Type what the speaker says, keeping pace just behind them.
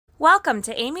Welcome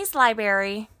to Amy's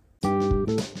Library.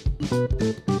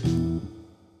 The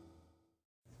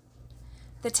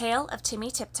Tale of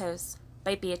Timmy Tiptoes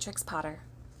by Beatrix Potter.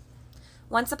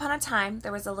 Once upon a time,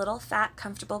 there was a little, fat,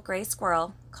 comfortable gray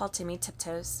squirrel called Timmy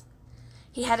Tiptoes.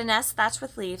 He had a nest thatched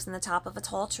with leaves in the top of a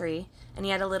tall tree, and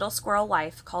he had a little squirrel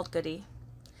wife called Goody.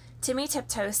 Timmy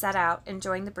Tiptoes sat out,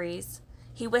 enjoying the breeze.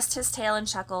 He whisked his tail and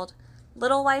chuckled,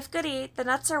 "Little wife Goody, the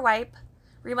nuts are ripe.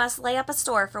 We must lay up a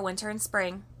store for winter and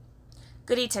spring."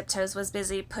 Goody Tiptoes was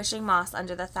busy pushing moss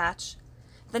under the thatch.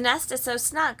 "The nest is so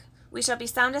snug, we shall be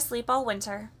sound asleep all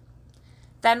winter.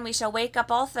 Then we shall wake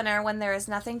up all thinner when there is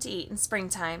nothing to eat in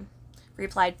springtime,"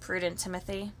 replied prudent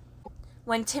Timothy.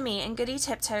 When Timmy and Goody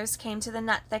Tiptoes came to the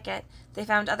nut thicket, they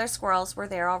found other squirrels were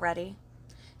there already.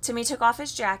 Timmy took off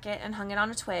his jacket and hung it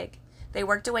on a twig. They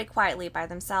worked away quietly by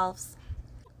themselves.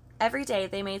 Every day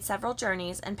they made several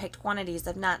journeys and picked quantities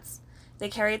of nuts. They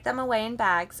carried them away in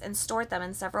bags and stored them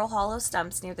in several hollow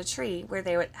stumps near the tree where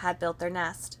they had built their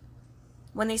nest.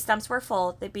 When these stumps were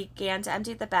full, they began to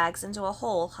empty the bags into a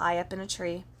hole high up in a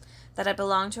tree that had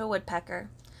belonged to a woodpecker.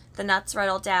 The nuts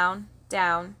rattled down,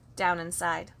 down, down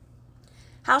inside.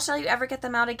 "How shall you ever get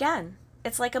them out again?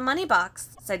 It's like a money box,"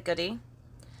 said Goody.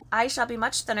 "I shall be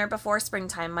much thinner before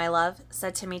springtime, my love,"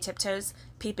 said Timmy Tiptoes,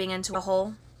 peeping into a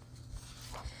hole.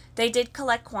 They did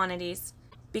collect quantities,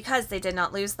 because they did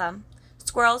not lose them.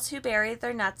 Squirrels who bury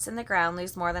their nuts in the ground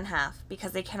lose more than half,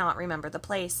 because they cannot remember the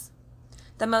place.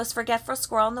 The most forgetful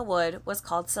squirrel in the wood was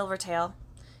called Silvertail.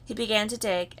 He began to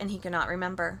dig, and he could not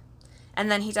remember. And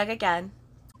then he dug again,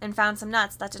 and found some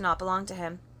nuts that did not belong to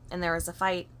him, and there was a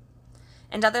fight.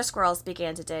 And other squirrels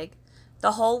began to dig.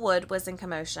 The whole wood was in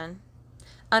commotion.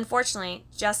 Unfortunately,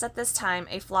 just at this time,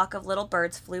 a flock of little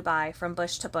birds flew by from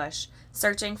bush to bush,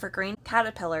 searching for green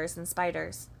caterpillars and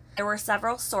spiders. There were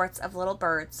several sorts of little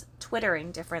birds,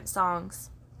 twittering different songs.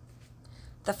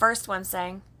 The first one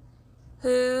sang,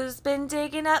 "Who's been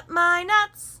digging up my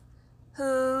nuts?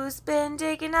 Who's been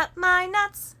digging up my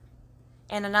nuts?"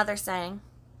 And another sang,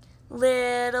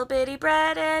 "Little bitty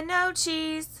bread and no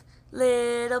cheese,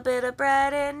 little bit of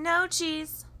bread and no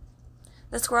cheese."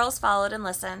 The squirrels followed and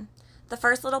listened. The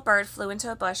first little bird flew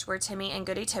into a bush where Timmy and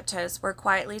Goody Tiptoes were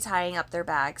quietly tying up their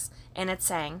bags, and it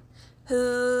sang,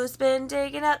 "Who's been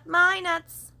digging up my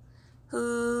nuts?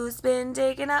 Who's been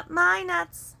digging up my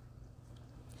nuts?"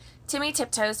 Timmy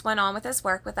Tiptoes went on with his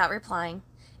work without replying.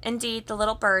 Indeed, the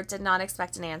little bird did not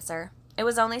expect an answer. It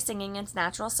was only singing its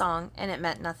natural song, and it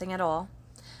meant nothing at all.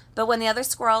 But when the other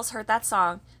squirrels heard that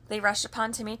song, they rushed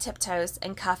upon Timmy Tiptoes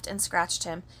and cuffed and scratched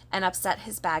him and upset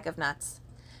his bag of nuts.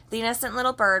 The innocent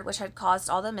little bird, which had caused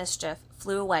all the mischief,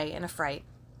 flew away in a fright.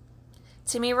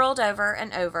 Timmy rolled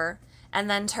over, and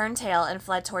then turned tail and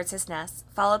fled towards his nest,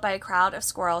 followed by a crowd of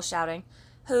squirrels shouting,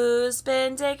 "Who's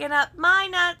been digging up my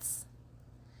nuts?"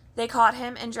 They caught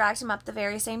him and dragged him up the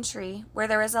very same tree, where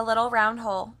there was a little round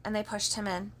hole, and they pushed him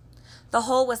in. The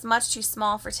hole was much too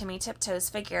small for Timmy Tiptoes'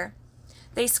 figure.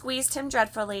 They squeezed him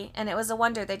dreadfully, and it was a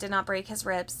wonder they did not break his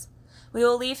ribs. "We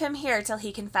will leave him here till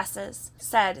he confesses,"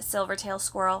 said Silvertail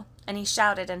Squirrel, and he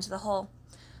shouted into the hole,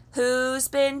 "Who's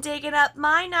been digging up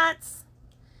my nuts?"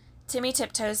 Timmy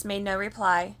Tiptoes made no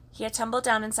reply. He had tumbled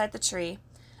down inside the tree,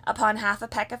 upon half a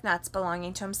peck of nuts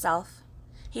belonging to himself.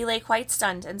 He lay quite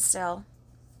stunned and still.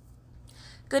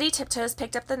 Goody Tiptoes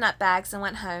picked up the nut bags and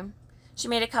went home. She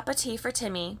made a cup of tea for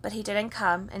Timmy, but he didn't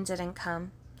come and didn't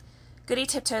come. Goody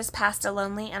Tiptoes passed a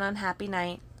lonely and unhappy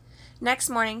night. Next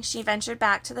morning she ventured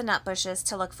back to the nut bushes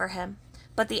to look for him,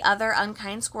 but the other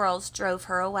unkind squirrels drove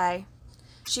her away.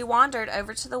 She wandered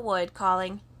over to the wood,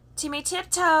 calling, "Timmy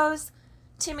Tiptoes!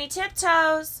 Timmy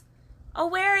Tiptoes! Oh,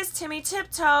 where is Timmy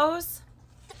Tiptoes?"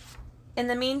 In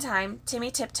the meantime,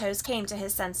 Timmy Tiptoes came to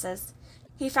his senses.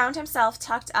 He found himself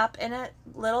tucked up in a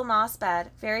little moss bed,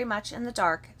 very much in the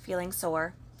dark, feeling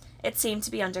sore. It seemed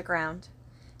to be underground.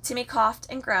 Timmy coughed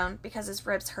and groaned because his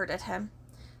ribs hurted him.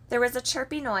 There was a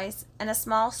chirpy noise, and a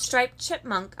small striped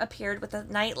chipmunk appeared with a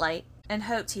nightlight and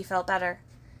hoped he felt better.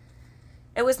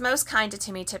 It was most kind to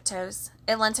Timmy Tiptoes.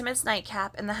 It lent him its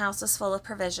nightcap, and the house was full of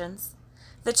provisions.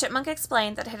 The chipmunk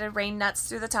explained that it had rained nuts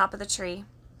through the top of the tree.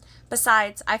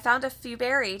 "Besides, I found a few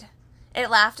buried."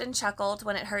 It laughed and chuckled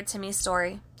when it heard Timmy's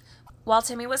story. While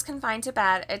Timmy was confined to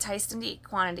bed, it enticed him to eat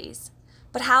quantities.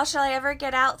 "But how shall I ever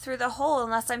get out through the hole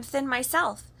unless I'm thin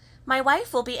myself? My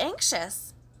wife will be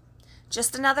anxious."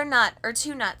 "Just another nut or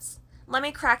 2 nuts. Let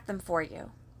me crack them for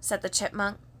you," said the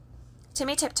chipmunk.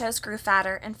 Timmy Tiptoes grew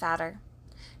fatter and fatter.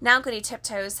 Now Goody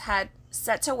Tiptoes had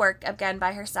set to work again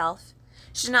by herself.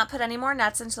 She did not put any more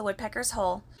nuts into the woodpecker's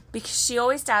hole, because she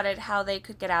always doubted how they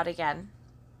could get out again.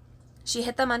 She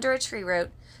hid them under a tree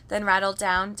root, then rattled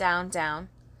down, down, down.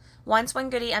 Once when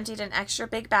Goody emptied an extra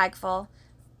big bagful,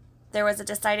 there was a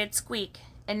decided squeak,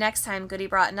 and next time Goody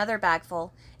brought another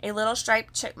bagful, a little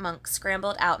striped chipmunk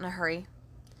scrambled out in a hurry.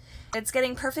 It's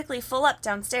getting perfectly full up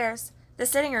downstairs. The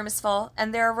sitting room is full,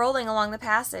 and they're rolling along the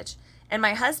passage, and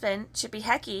my husband, Chippy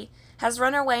Hackee, has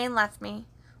run away and left me.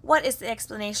 What is the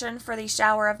explanation for the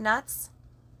shower of nuts?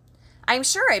 I'm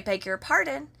sure I beg your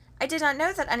pardon. I did not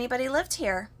know that anybody lived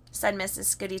here, said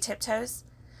Mrs. Goody Tiptoes.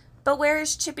 But where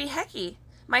is Chippy Hackee?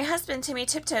 My husband, Timmy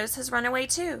Tiptoes, has run away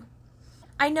too.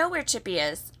 I know where Chippy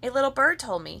is. A little bird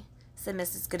told me, said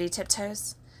Mrs. Goody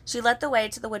Tiptoes. She led the way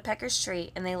to the woodpecker's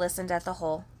tree, and they listened at the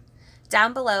hole.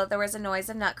 Down below there was a noise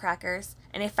of nutcrackers,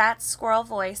 and a fat squirrel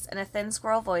voice and a thin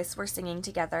squirrel voice were singing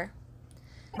together.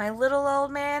 My little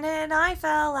old man and I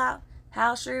fell out.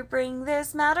 How shall we bring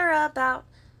this matter about?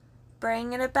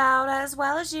 Bring it about as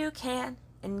well as you can,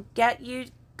 and get you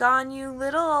gone, you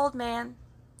little old man.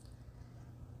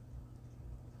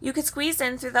 You could squeeze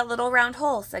in through that little round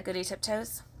hole, said Goody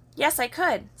Tiptoes. Yes, I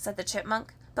could, said the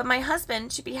chipmunk, but my husband,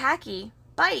 Chippy Hackee,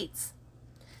 bites.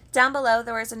 Down below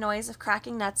there was a noise of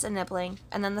cracking nuts and nibbling,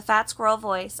 and then the fat squirrel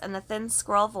voice and the thin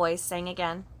squirrel voice sang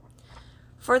again.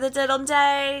 For the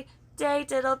diddle-day, day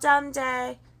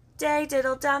diddle-dum-day, day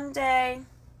diddle-dum-day.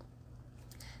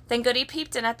 Then Goody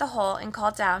peeped in at the hole and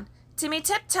called down, Timmy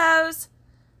Tiptoes!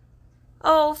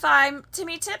 Oh, fine,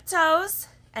 Timmy Tiptoes!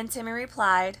 And Timmy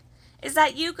replied, Is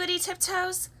that you, Goody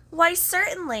Tiptoes? Why,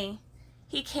 certainly.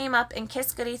 He came up and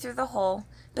kissed Goody through the hole,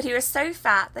 but he was so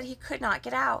fat that he could not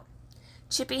get out.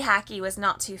 Chippy Hackee was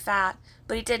not too fat,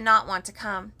 but he did not want to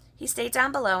come. He stayed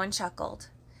down below and chuckled.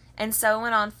 And so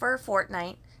went on for a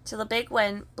fortnight, till a big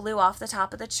wind blew off the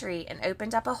top of the tree and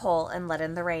opened up a hole and let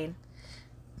in the rain.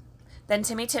 Then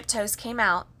Timmy Tiptoes came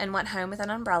out and went home with an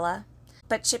umbrella,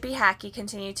 but Chippy Hackee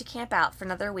continued to camp out for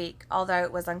another week, although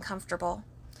it was uncomfortable.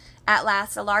 At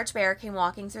last a large bear came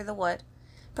walking through the wood.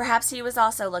 Perhaps he was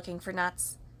also looking for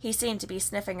nuts. He seemed to be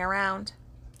sniffing around.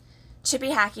 Chippy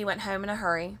Hackee went home in a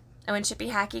hurry, and when Chippy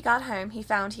Hackee got home he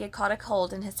found he had caught a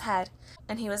cold in his head,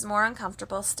 and he was more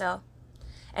uncomfortable still.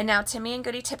 And now Timmy and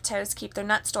Goody Tiptoes keep their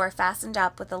nut store fastened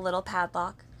up with a little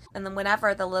padlock, and then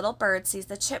whenever the little bird sees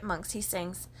the chipmunks he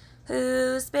sings,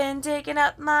 Who's been digging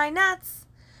up my nuts?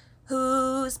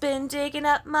 Who's been digging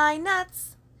up my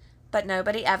nuts? But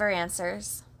nobody ever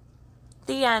answers.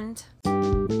 The end.